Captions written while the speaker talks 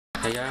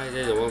Hey guys,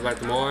 welcome back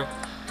to more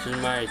Super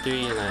Mario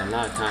 3 and a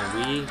lot of time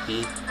we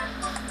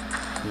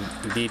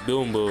beat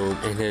Boom Boom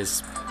in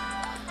his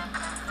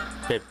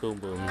pit Boom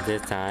Boom.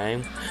 This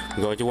time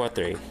we're going to War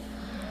 3.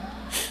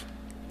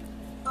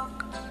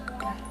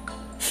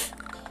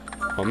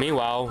 Well,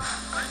 meanwhile,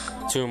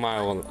 Super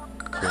Mario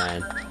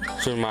Land,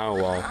 Super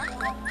Mario Wall.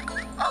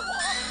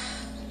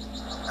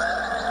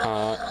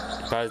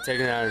 About to take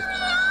down,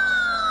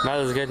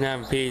 Bowser's getting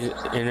down Peach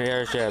in the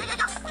airship.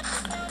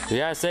 We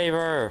gotta save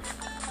her.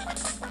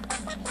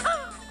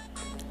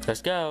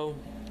 Let's go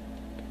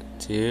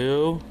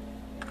to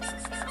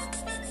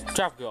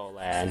Tropical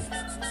Land,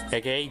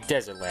 aka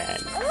Desert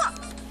Land.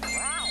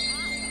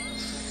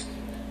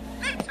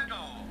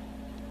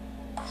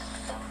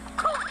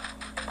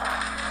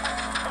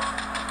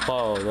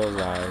 Oh, those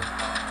guys.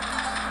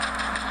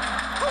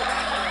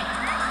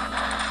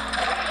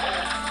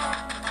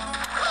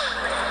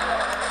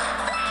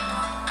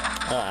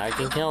 Oh, I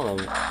can kill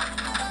them.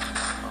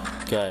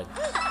 Good.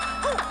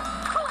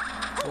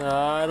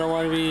 I don't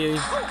want to be.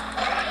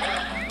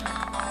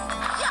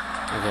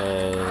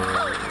 Okay.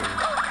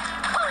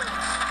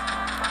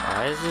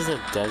 Why is this a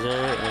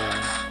desert?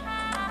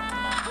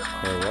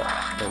 Wait, what?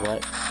 Wait,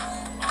 what?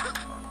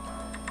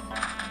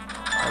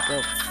 What the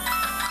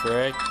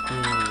frick?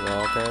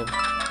 Welcome.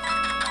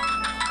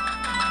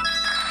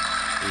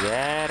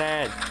 Get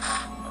it!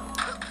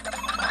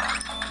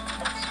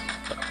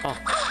 Oh.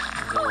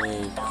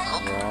 Okay,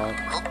 rock.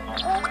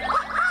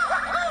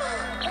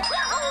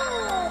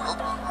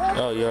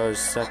 Oh, you're the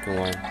second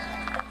one.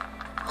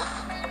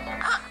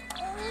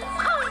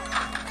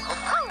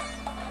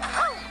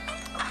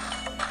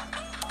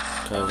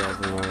 Okay, that's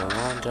another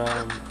long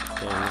jump.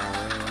 Okay, now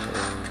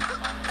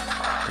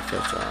the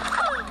first jump.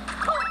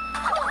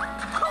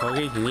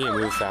 Okay, you need to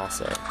move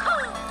faster.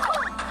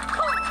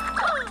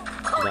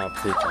 Now,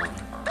 please jump.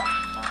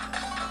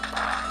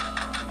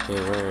 Okay,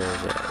 where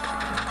is it?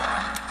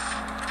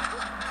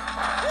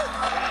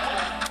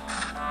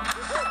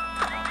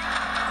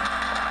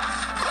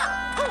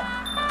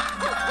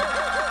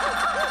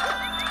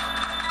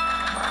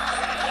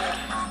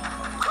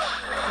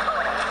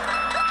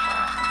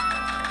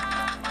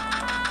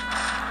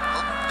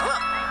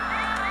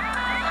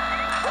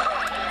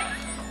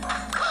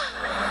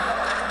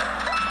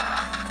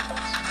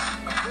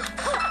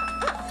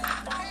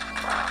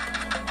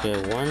 Okay,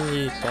 one of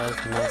these guys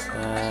must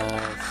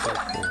have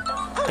something.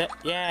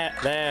 Yeah,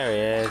 there he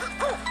is.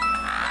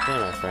 Hey,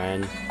 my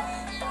friend.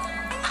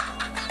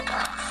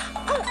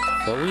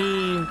 So we...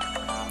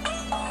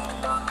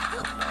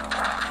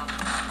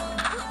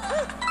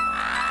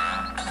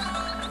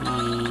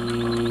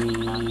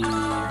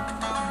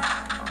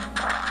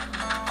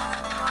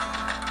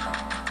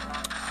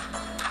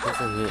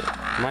 Listen here.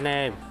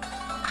 Money!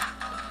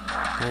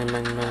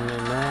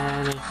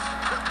 Money.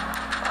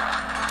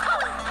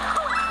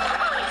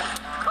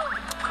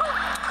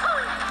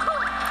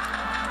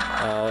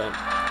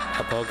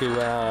 A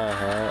Pokewell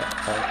ahead.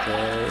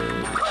 Okay.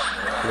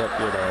 Yep,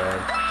 you're dead.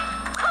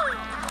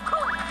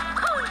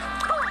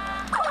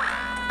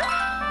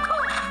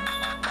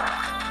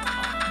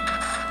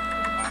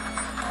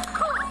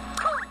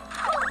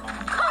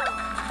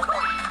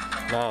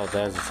 Oh,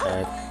 there's his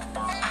head.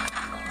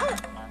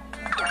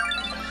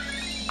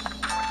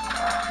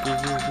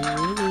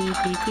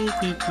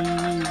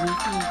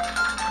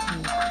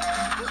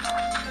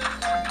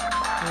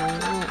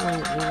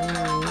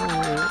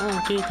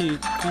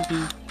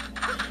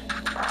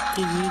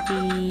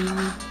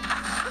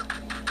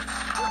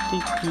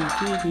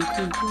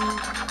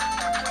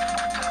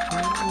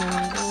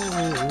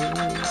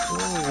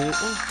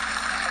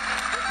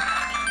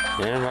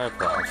 And my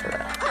applause for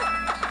that.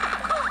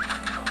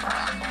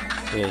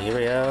 Okay, here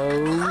we go.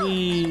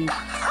 Whee.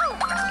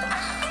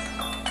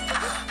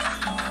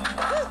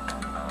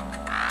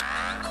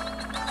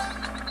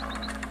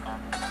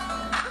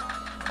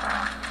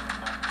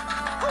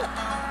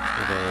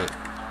 Okay.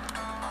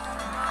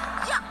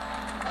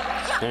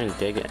 I'm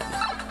digging.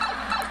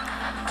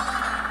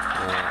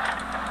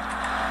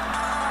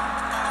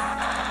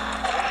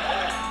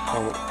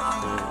 Oh,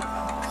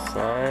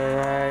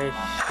 sorry,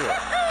 shit.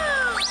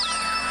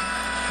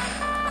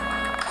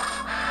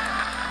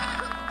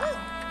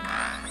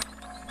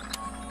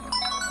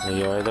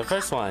 You're the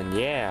first one,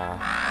 yeah.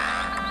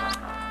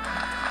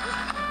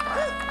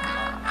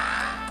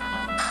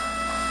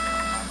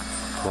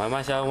 Why am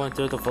I shot one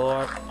through the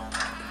floor?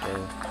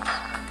 Okay.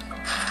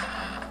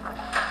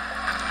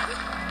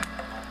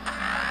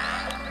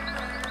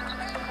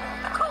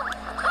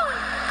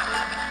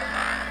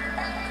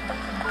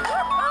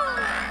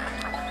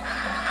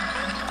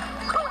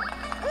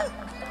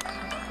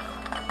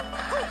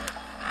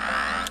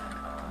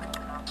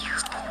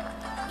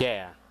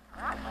 Yeah.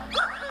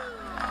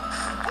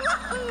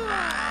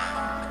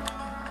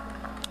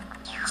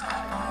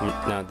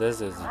 Now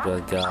this is a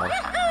good guy.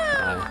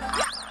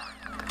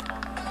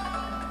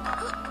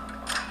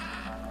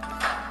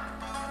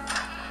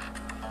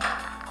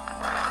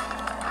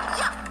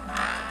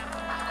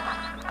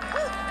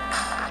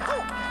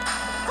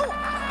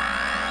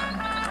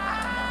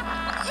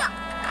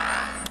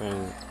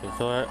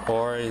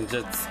 Or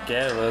just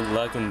scared of a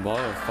looking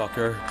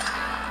motherfucker.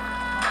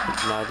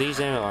 Now these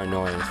animals are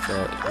annoying, so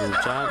when you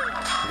jump,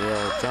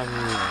 they'll jump in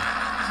the air.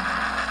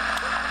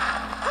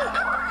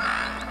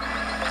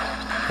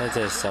 That's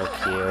just so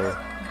cute.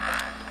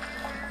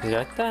 You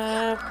got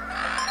that.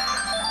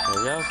 There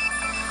we go.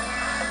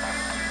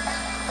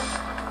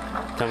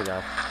 Come we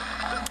go.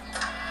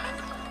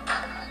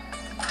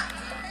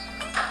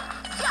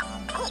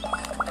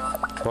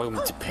 Welcome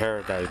to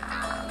paradise.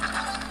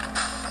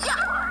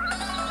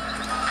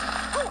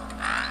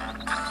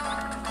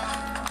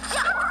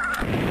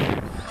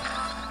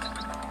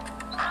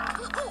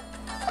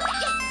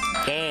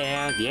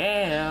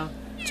 Yeah,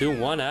 2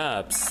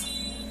 1-ups.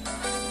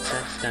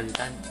 Dun, dun,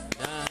 dun,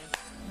 dun.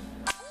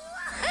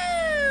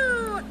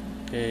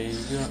 Okay,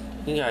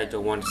 you guys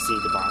don't want to see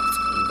the box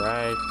screen,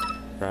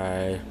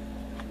 right?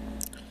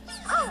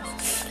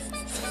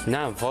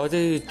 Now for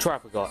the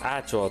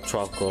actual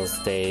tropical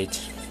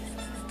stage.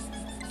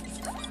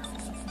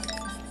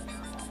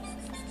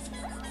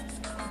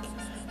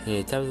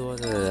 Yeah, tell me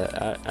what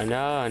I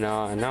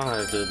know how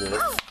to do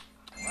this.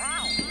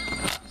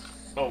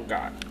 Oh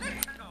god.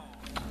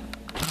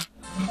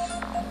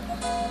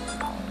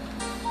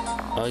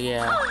 Oh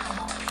yeah.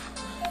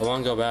 I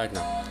wanna go back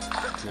now.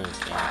 No, you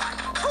can't.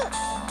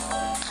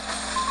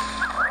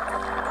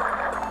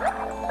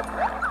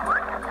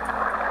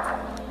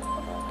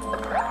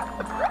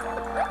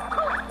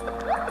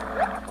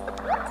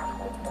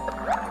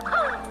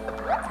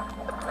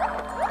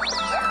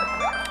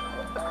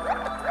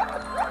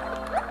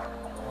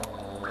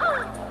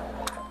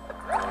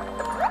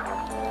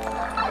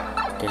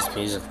 There's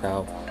music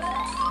though.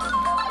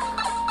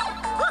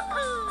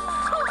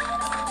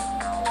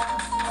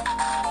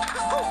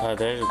 Oh,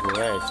 there's a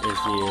glitch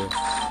if you.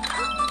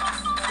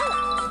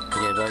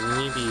 Okay, but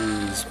maybe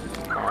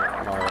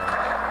Mario.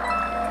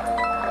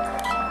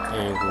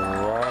 And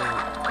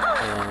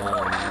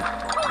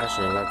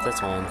actually, like this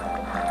one.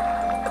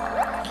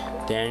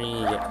 Then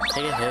you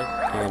take a hit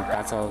and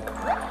pass out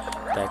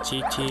that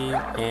cheat sheet,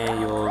 and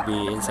you'll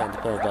be inside the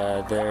play.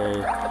 But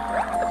there's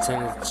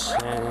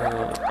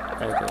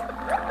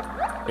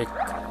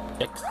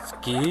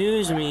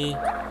excuse me.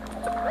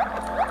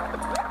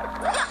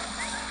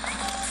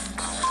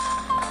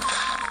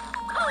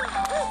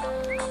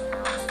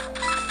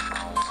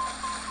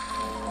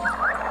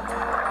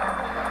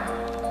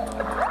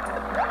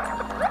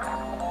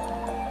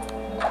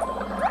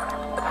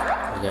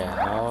 Okay,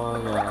 how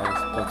am I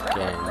supposed to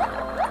get in there?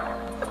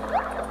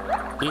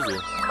 Easy.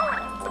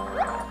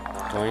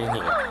 Go in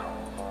here.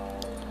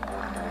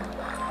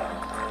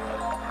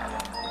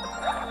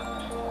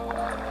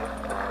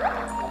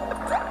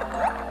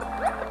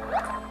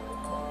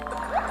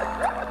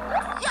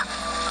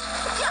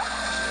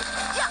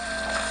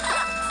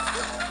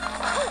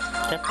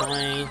 Keep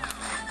going.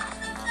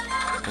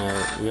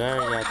 We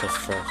already got the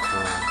first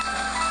one.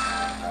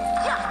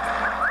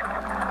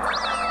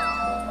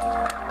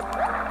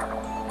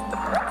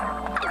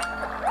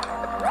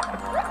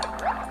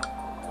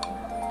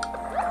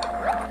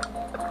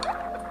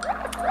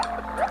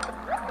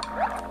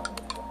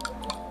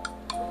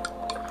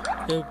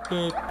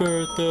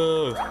 Bertha.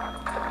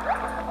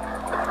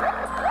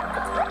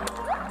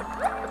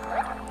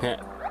 Yeah.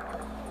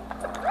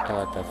 I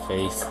like that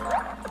face.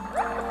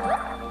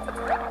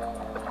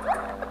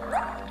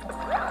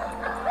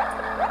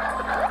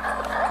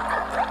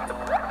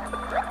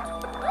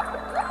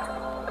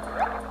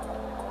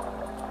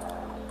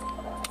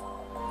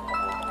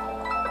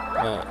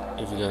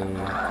 If you can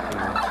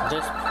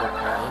just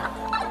prepare.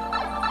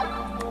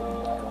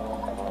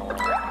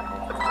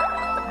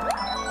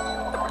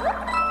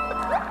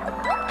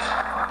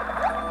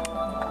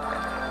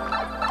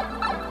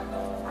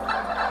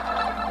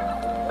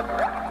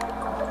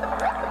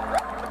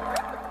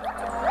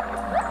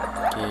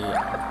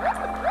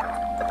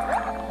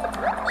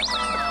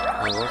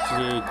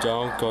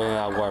 Don't go to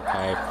that warp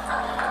pipe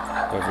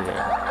over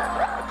there.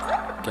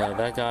 Okay,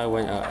 that guy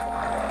went up.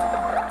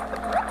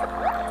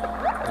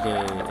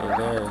 Okay,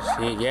 there's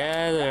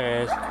yeah,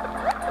 there is.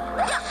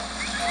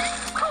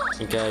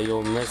 Okay,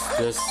 you'll miss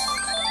this.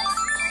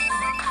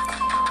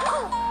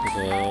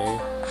 Okay.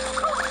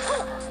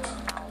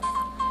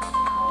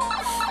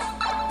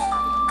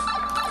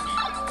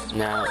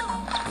 Now,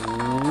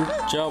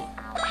 jump.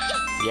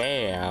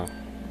 Yeah.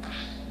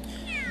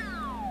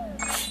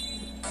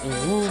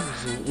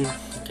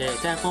 Okay,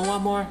 time for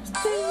one more.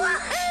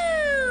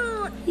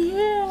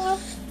 Yeah.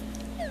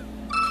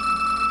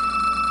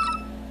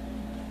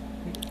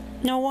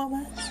 No one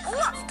more.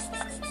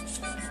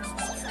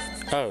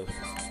 Oh,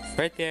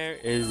 right there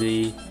is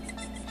the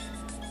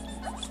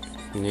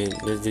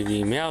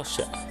mail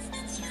shop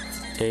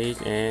stage,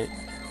 and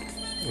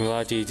it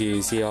allows you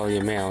to see all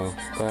your mail.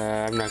 But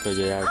I'm not gonna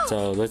do that.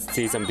 So let's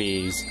see some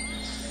bees.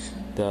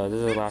 This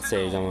is the last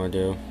stage I'm gonna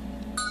do.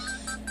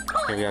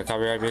 Here we go,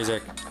 copyright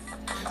music.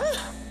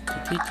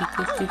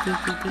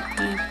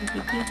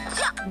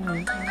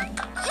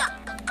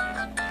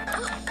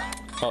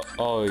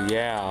 Oh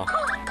yeah.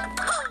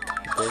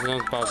 There's no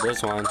about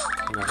this one.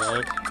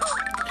 Okay.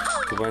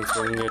 Keep on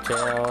swinging your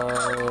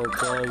tail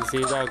until you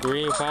see that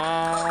green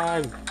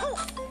pine.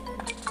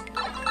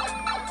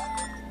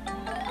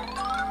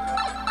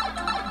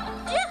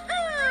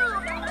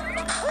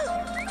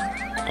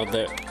 Oh,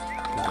 there.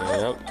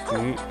 Yep.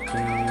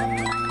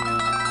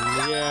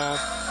 Yeah.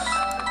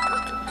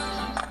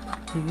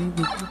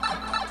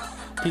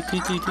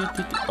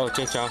 Oh,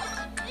 Ching Chong.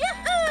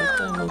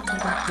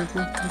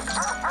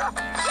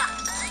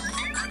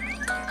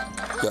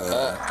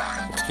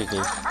 Excuse me.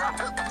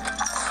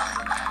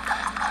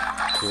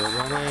 Keep on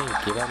running.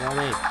 Keep on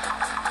running.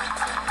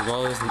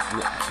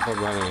 Keep on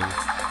running.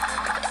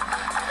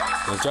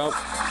 Now jump.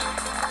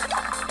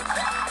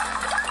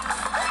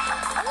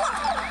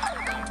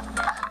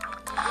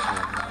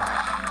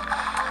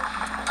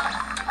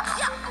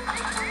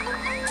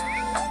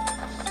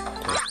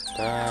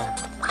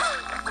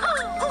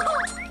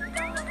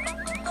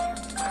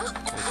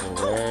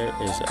 Where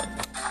is it?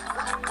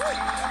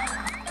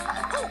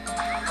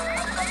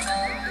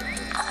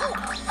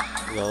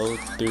 Go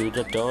through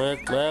the door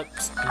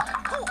lips.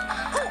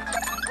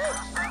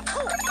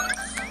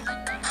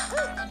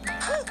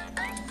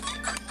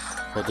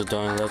 Will the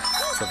door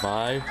lips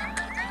survive?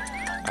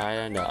 I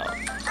don't know.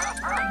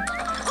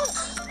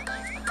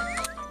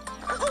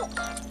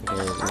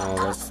 Okay, now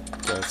let's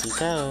go see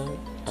Toe.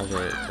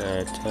 Okay,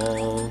 there,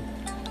 Toe.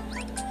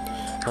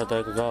 Where do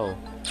I go?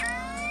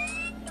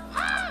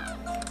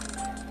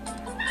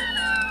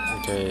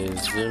 Okay,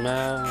 zoom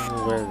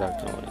out. Where's that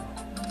going?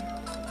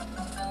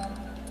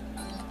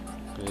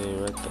 Okay,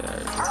 right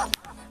there.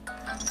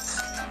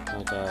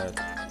 Oh god.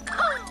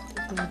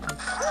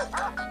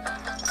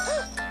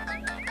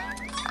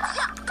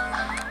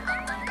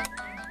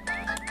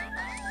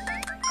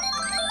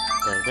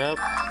 There we go.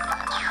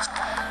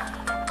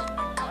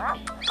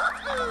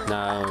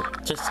 Now,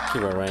 just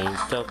keep it rain.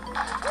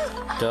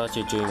 Don't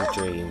you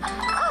dream.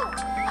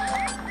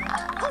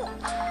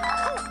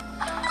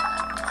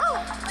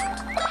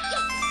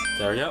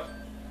 There we go.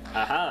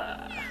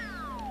 Aha!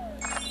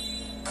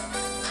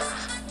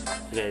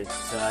 Okay,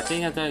 so I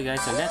think I'll tell you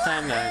guys on that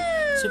time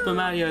on Super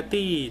Mario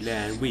 3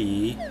 Land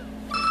Wii.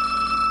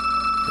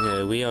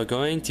 Okay, we are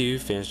going to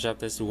finish up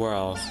this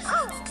world.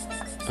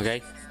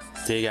 Okay,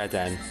 see you guys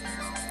then.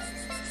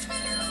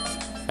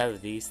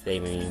 Have these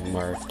saving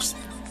marks.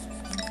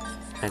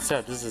 And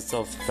so this is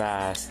so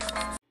fast.